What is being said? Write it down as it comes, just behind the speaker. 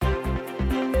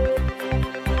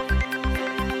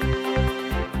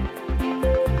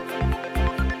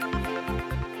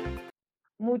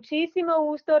Muchísimo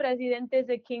gusto, residentes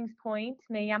de Kings Point.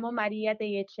 Me llamo María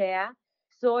Tellechea.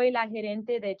 Soy la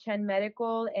gerente de Chen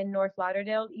Medical en North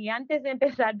Lauderdale. Y antes de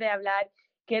empezar de hablar,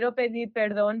 quiero pedir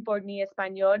perdón por mi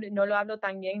español. No lo hablo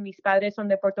tan bien. Mis padres son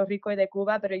de Puerto Rico y de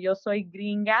Cuba, pero yo soy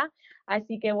gringa.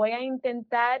 Así que voy a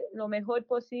intentar lo mejor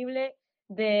posible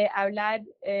de hablar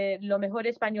lo mejor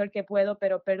español que puedo,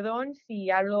 pero perdón si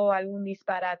hablo algún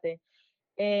disparate.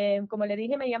 Como le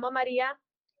dije, me llamo María.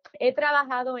 He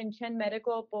trabajado en Chen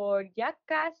Medical por ya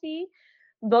casi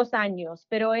 2 años,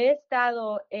 pero he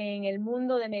estado en el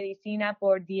mundo de medicina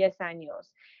por 10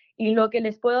 años. Y lo que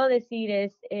les puedo decir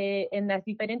es, en las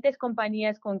diferentes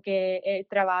compañías con que he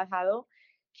trabajado,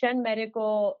 Chen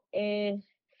Medical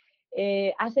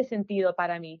hace sentido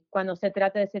para mí cuando se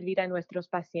trata de servir a nuestros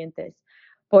pacientes.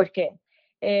 ¿Por qué?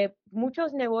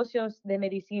 Muchos negocios de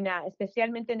medicina,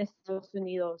 especialmente en Estados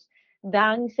Unidos,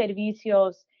 dan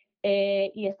servicios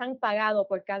y están pagados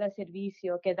por cada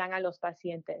servicio que dan a los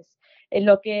pacientes.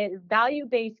 Lo que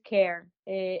Value-Based Care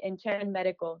en Chen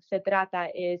Medical se trata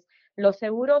es, los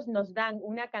seguros nos dan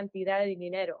una cantidad de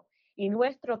dinero y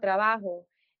nuestro trabajo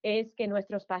es que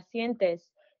nuestros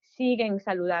pacientes siguen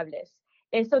saludables.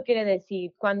 Eso quiere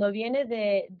decir, cuando viene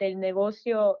del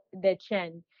negocio de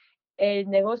Chen, el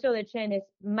negocio de Chen es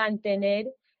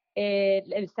mantener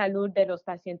el salud de los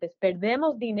pacientes.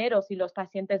 Perdemos dinero si los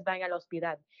pacientes van al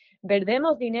hospital.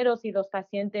 Perdemos dinero si los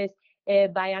pacientes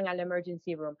vayan al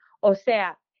emergency room. O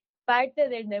sea, parte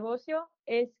del negocio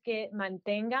es que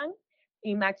mantengan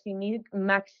y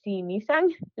maximizan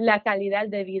la calidad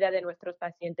de vida de nuestros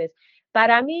pacientes.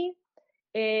 Para mí,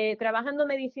 trabajando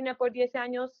medicina por 10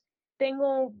 años,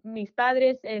 tengo, mis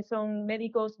padres son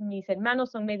médicos, mis hermanos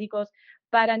son médicos.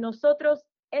 Para nosotros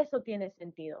eso tiene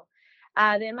sentido.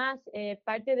 Además,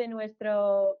 parte de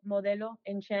nuestro modelo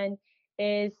en Chen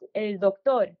es el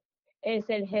doctor, es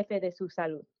el jefe de su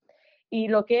salud. Y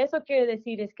lo que eso quiere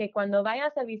decir es que cuando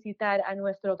vayas a visitar a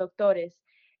nuestros doctores,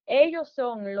 ellos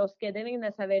son los que deben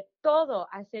de saber todo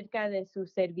acerca de su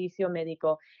servicio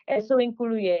médico. Eso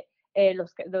incluye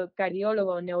los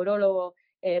cardiólogos, neurólogos,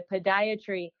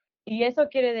 podiatry, y eso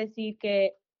quiere decir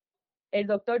que el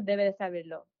doctor debe de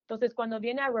saberlo. Entonces, cuando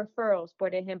viene a referrals,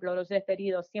 por ejemplo, los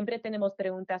referidos, siempre tenemos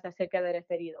preguntas acerca de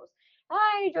referidos.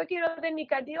 Ay, yo quiero ver mi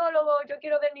cardiólogo, yo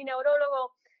quiero ver mi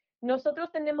neurólogo.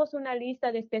 Nosotros tenemos una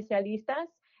lista de especialistas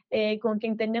con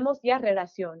quien tenemos ya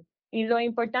relación. Y lo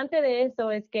importante de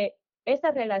eso es que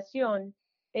esa relación,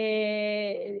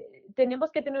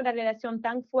 tenemos que tener una relación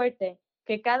tan fuerte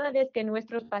que cada vez que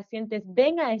nuestros pacientes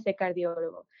ven a ese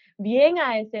cardiólogo, ven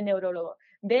a ese neurólogo,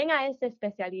 ven a ese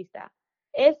especialista,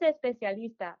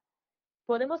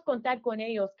 podemos contar con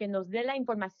ellos que nos dé la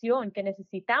información que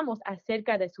necesitamos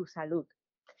acerca de su salud.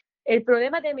 El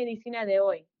problema de medicina de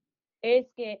hoy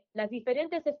es que las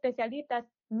diferentes especialistas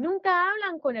nunca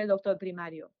hablan con el doctor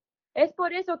primario. Es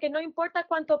por eso que no importa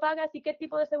cuánto pagas y qué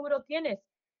tipo de seguro tienes.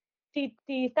 Si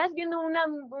estás viendo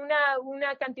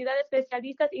una cantidad de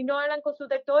especialistas y no hablan con su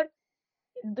doctor,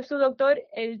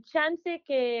 el chance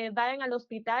que vayan al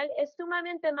hospital es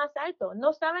sumamente más alto.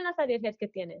 No saben las alergias que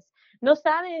tienes, no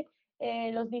saben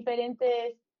las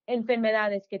diferentes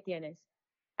enfermedades que tienes.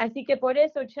 Así que por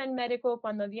eso Chen Medical,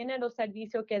 cuando vienen los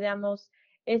servicios que damos,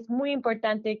 es muy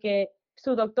importante que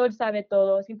su doctor sabe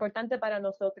todo, es importante para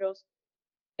nosotros.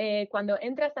 Cuando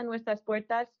entras a nuestras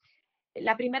puertas,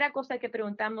 la primera cosa que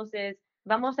preguntamos es,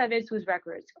 vamos a ver sus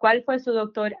records. ¿Cuál fue su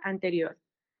doctor anterior?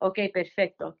 Ok,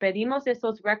 perfecto. Pedimos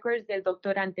esos records del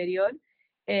doctor anterior.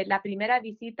 La primera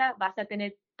visita vas a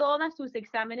tener todos sus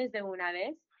exámenes de una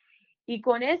vez y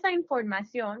con esa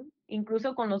información,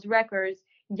 incluso con los records,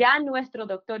 ya nuestro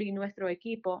doctor y nuestro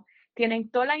equipo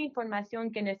tienen toda la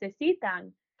información que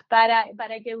necesitan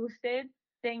para que usted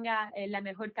tenga la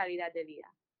mejor calidad de vida.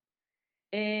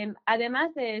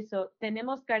 Además de eso,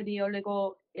 tenemos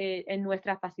cardiólogo en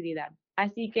nuestra facilidad.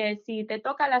 Así que si te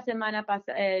toca la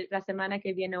semana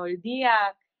que viene o el día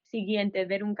siguiente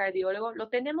ver un cardiólogo, lo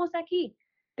tenemos aquí.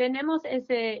 Tenemos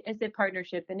ese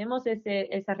partnership, tenemos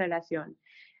esa relación.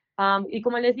 Y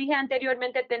como les dije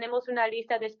anteriormente, tenemos una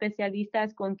lista de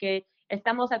especialistas con que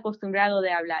estamos acostumbrados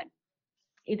de hablar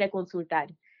y de consultar.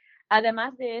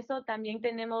 Además de eso, también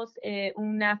tenemos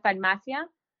una farmacia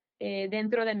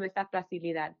dentro de nuestra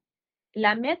facilidad.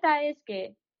 La meta es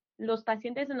que los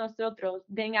pacientes de nosotros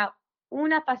tengan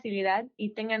una facilidad y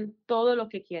tengan todo lo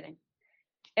que quieren.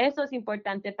 Eso es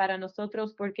importante para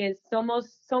nosotros porque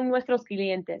son nuestros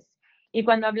clientes. Y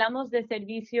cuando hablamos de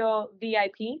servicio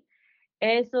VIP,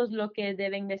 eso es lo que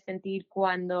deben de sentir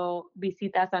cuando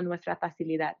visitas a nuestra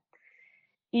facilidad.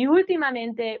 Y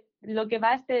últimamente, lo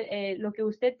que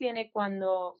usted tiene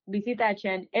cuando visita a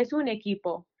Chen es un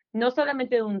equipo, no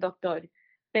solamente un doctor.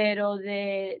 pero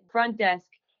de front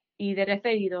desk y de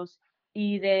referidos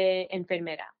y de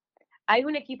enfermera. Hay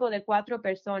un equipo de 4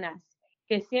 personas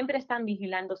que siempre están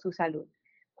vigilando su salud.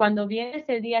 Cuando vienes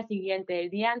el día siguiente, el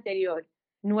día anterior,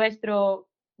 nuestro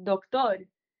doctor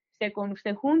se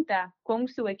junta con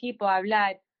su equipo a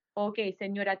hablar, ok,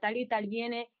 señora tal y tal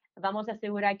viene, vamos a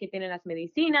asegurar que tienen las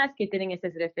medicinas, que tienen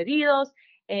esos referidos,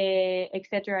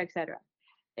 etcétera, etcétera.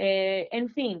 En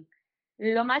fin,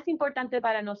 lo más importante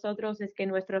para nosotros es que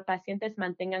nuestros pacientes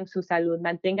mantengan su salud,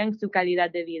 mantengan su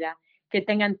calidad de vida, que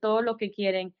tengan todo lo que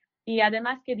quieren y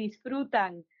además que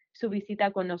disfrutan su visita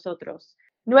con nosotros.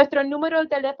 Nuestro número de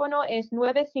teléfono es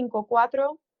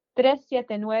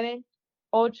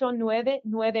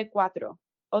 954-379-8994.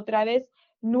 Otra vez,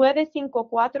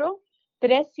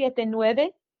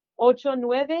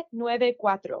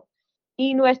 954-379-8994.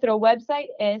 Y nuestro website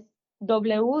es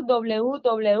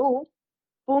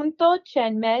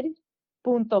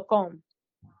www.chenmed.com.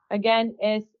 Again,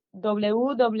 es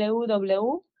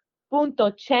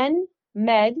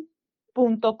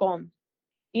www.chenmed.com.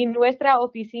 Y nuestra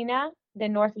oficina de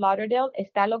North Lauderdale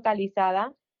está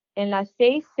localizada en la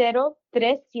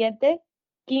 6037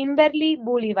 Kimberly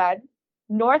Boulevard,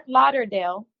 North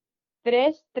Lauderdale,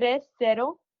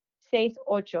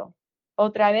 33068.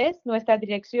 Otra vez, nuestra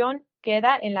dirección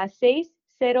queda en la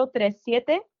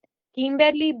 6037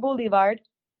 Kimberly Boulevard,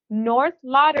 North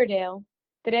Lauderdale,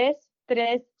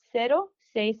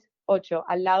 33068,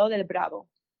 al lado del Bravo.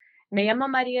 Me llamo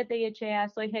María Tellechea,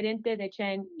 soy gerente de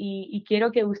Chen y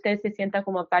quiero que usted se sienta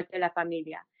como parte de la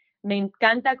familia. Me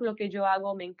encanta lo que yo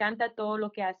hago, me encanta todo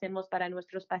lo que hacemos para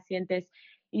nuestros pacientes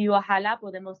y ojalá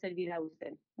podamos servir a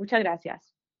usted. Muchas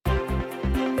gracias.